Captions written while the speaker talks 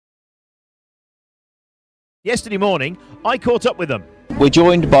Yesterday morning, I caught up with them. We're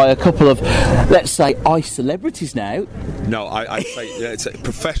joined by a couple of, let's say, ice celebrities now. No, I'd say it's a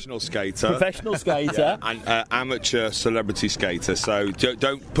professional skater. Professional skater. And amateur celebrity skater. So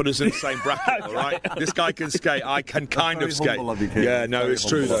don't put us in the same bracket, all right? This guy can skate. I can kind of skate. Yeah, no, it's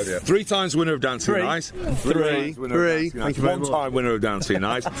true though. 3 times winner of Dancing Nice. Three. Thank you very much. 1 time winner of Dancing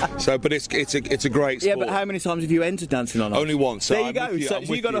Nice. So, but it's a great sport. Yeah, but how many times have you entered Dancing on Ice? Only once. So there you go. So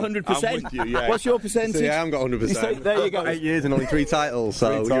you got 100%. I'm with you, yeah. What's your percentage? See, I haven't got 100%. There you go. 8 years and only 3 titles.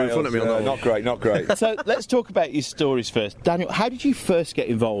 So you're in front of me on that. Not great. So let's talk about your stories first. Daniel, how did you first get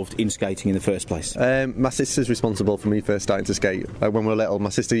involved in skating in the first place? My sister's responsible for me first starting to skate. When we were little, my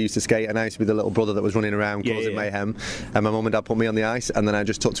sister used to skate and I used to be the little brother that was running around causing mayhem. And my mum and dad put me on the ice and then I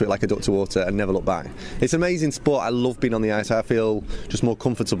just took to it like a duck to water and never looked back. It's an amazing sport. I love being on the ice. I feel just more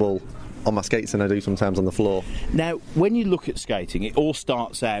comfortable on my skates than I do sometimes on the floor. Now, when you look at skating, it all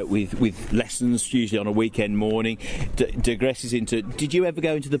starts out with lessons, usually on a weekend morning, digresses into... Did you ever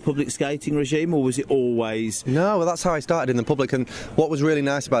go into the public skating regime, or was it always... No, well, that's how I started in the public, and what was really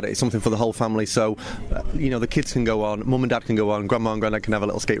nice about it is something for the whole family, so, the kids can go on, mum and dad can go on, grandma and granddad can have a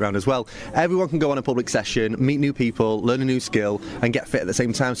little skate round as well. Everyone can go on a public session, meet new people, learn a new skill, and get fit at the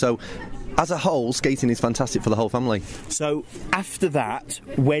same time, so... As a whole, skating is fantastic for the whole family. So, after that,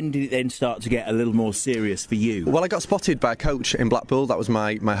 when did it then start to get a little more serious for you? Well, I got spotted by a coach in Blackpool. That was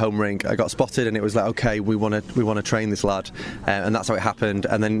my home rink. I got spotted, and it was like, okay, we want to train this lad, and that's how it happened.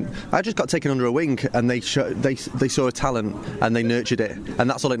 And then I just got taken under a wing, and they saw a talent, and they nurtured it, and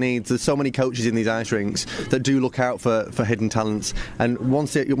that's all it needs. There's so many coaches in these ice rinks that do look out for hidden talents, and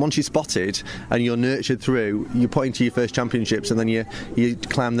once you're spotted and you're nurtured through, you're put into your first championships, and then you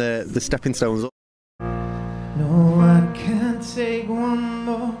climb the stepping stones up. No, I can't take one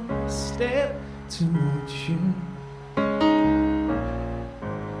more step towards you,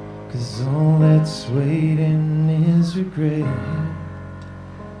 'cause all that's waiting is regret.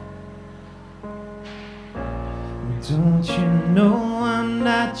 Don't you know I'm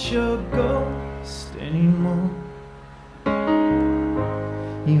not your ghost anymore?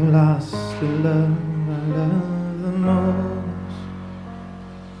 You lost the love I love the most.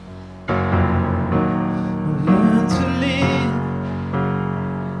 Learn to live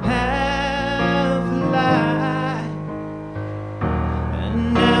half a lie,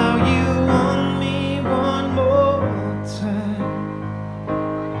 and now you want me one more time.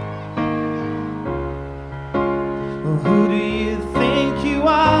 Well, who do you think you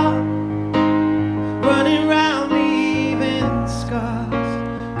are, running round leaving scars,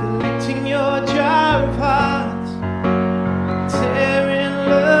 collecting your jar of hearts, tearing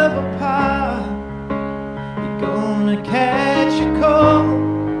love apart? Gonna catch a cold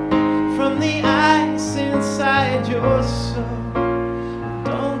from the ice inside your soul.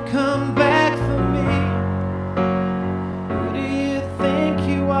 Don't come back for me. Who do you think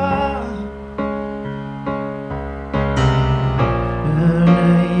you are?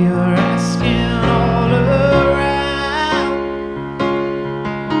 Now you're asking all around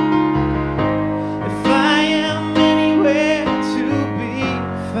if I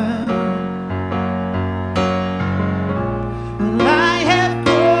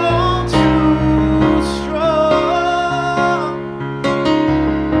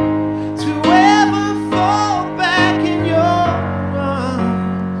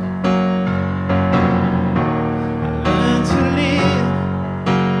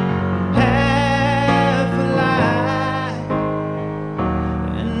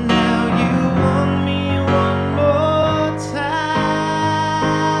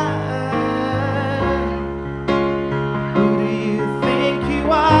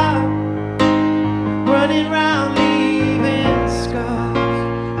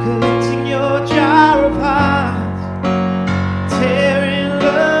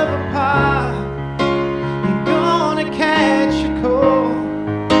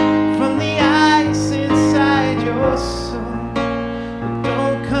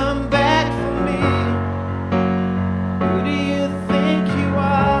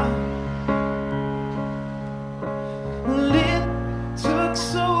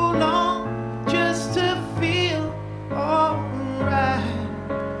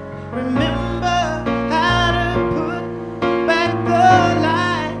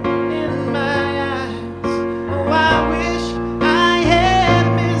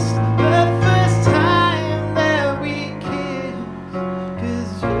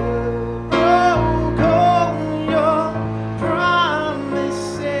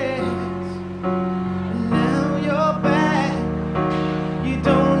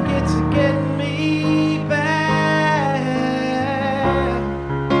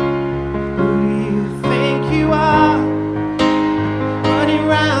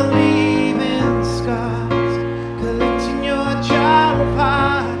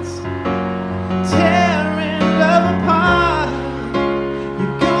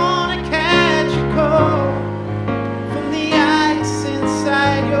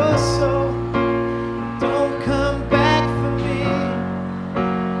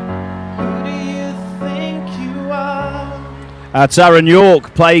That's Aaron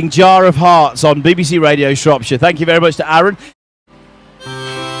Yorke playing Jar of Hearts on BBC Radio Shropshire. Thank you very much to Aaron.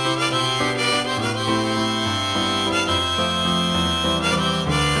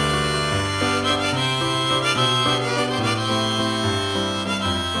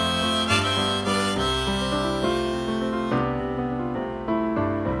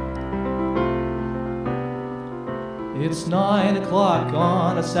 It's 9 o'clock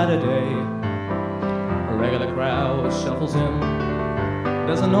on a Saturday. A regular crowd shuffles in.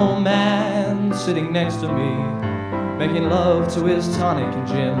 There's an old man sitting next to me, making love to his tonic and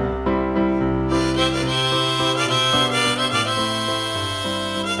gin.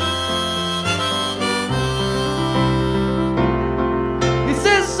 He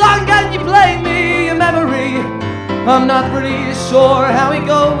says, "Son, can you play me a memory?" I'm not really sure how it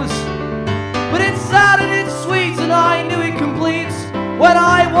goes, but it's sad and it's sweet, and I knew it complete when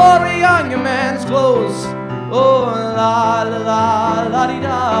I wore a younger man's clothes. Oh, la la la la di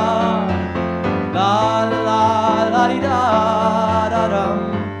da, la la la la di da da dum.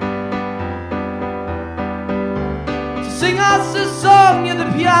 So sing us a song, you're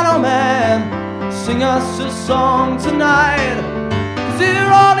the piano man. Sing us a song tonight, 'cause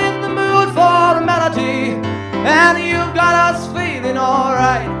we're all in the mood for a melody, and you've got us feeling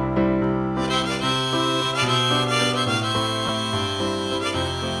alright.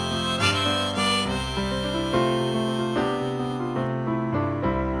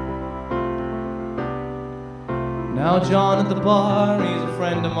 Now John at the bar, he's a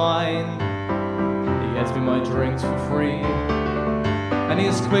friend of mine. He gets me my drinks for free, and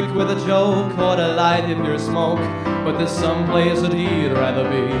he's quick with a joke or to light if you're smoke, but there's some place that he'd rather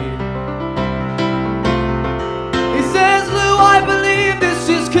be. He says, "Lou, I believe this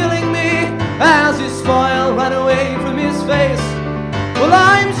is killing me," as his smile ran away from his face. Well,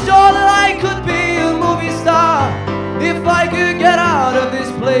 I'm sure that I could be a movie star if I could get out of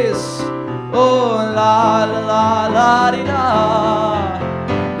this place. Oh, la la la la di da,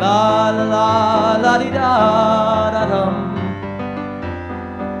 la la la la di da da dum.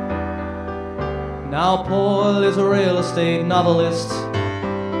 Now Paul is a real estate novelist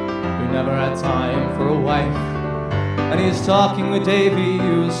who never had time for a wife, and he's talking with Davy,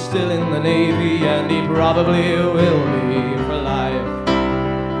 who's still in the Navy, and he probably will be for life.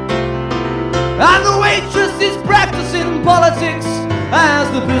 And the waitress is practicing politics as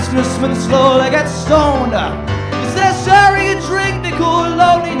the businessman slowly gets stoned. He says sharing a drink may cool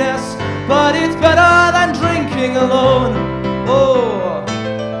loneliness, but it's better than drinking alone. Oh.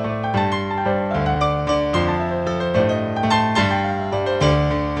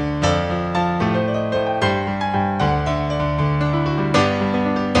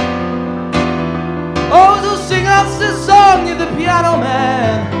 Oh, so sing us a song, you're the piano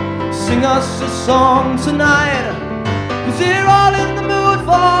man. Sing us a song tonight, 'cause we're all in the mood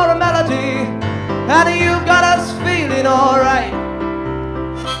for a melody, and you've got us feeling alright.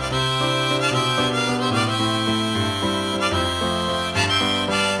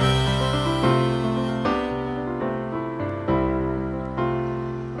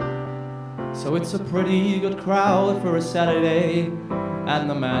 So it's a pretty good crowd for a Saturday, and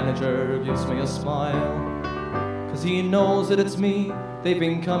the manager gives me a smile, 'cause he knows that it's me they've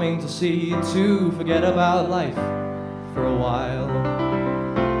been coming to see, to forget about life for a while.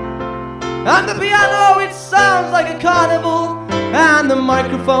 And the piano, it sounds like a carnival, and the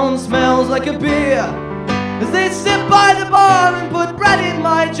microphone smells like a beer, as they sit by the bar and put bread in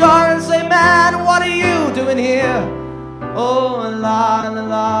my jar and say, "Man, what are you doing here?" Oh, la la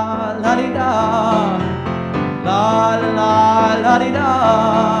la la di da, la la la la di da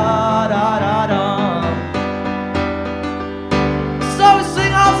da da da. So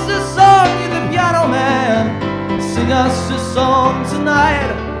sing us a song, you're the piano man. Sing us a song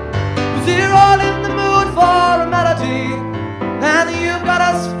tonight,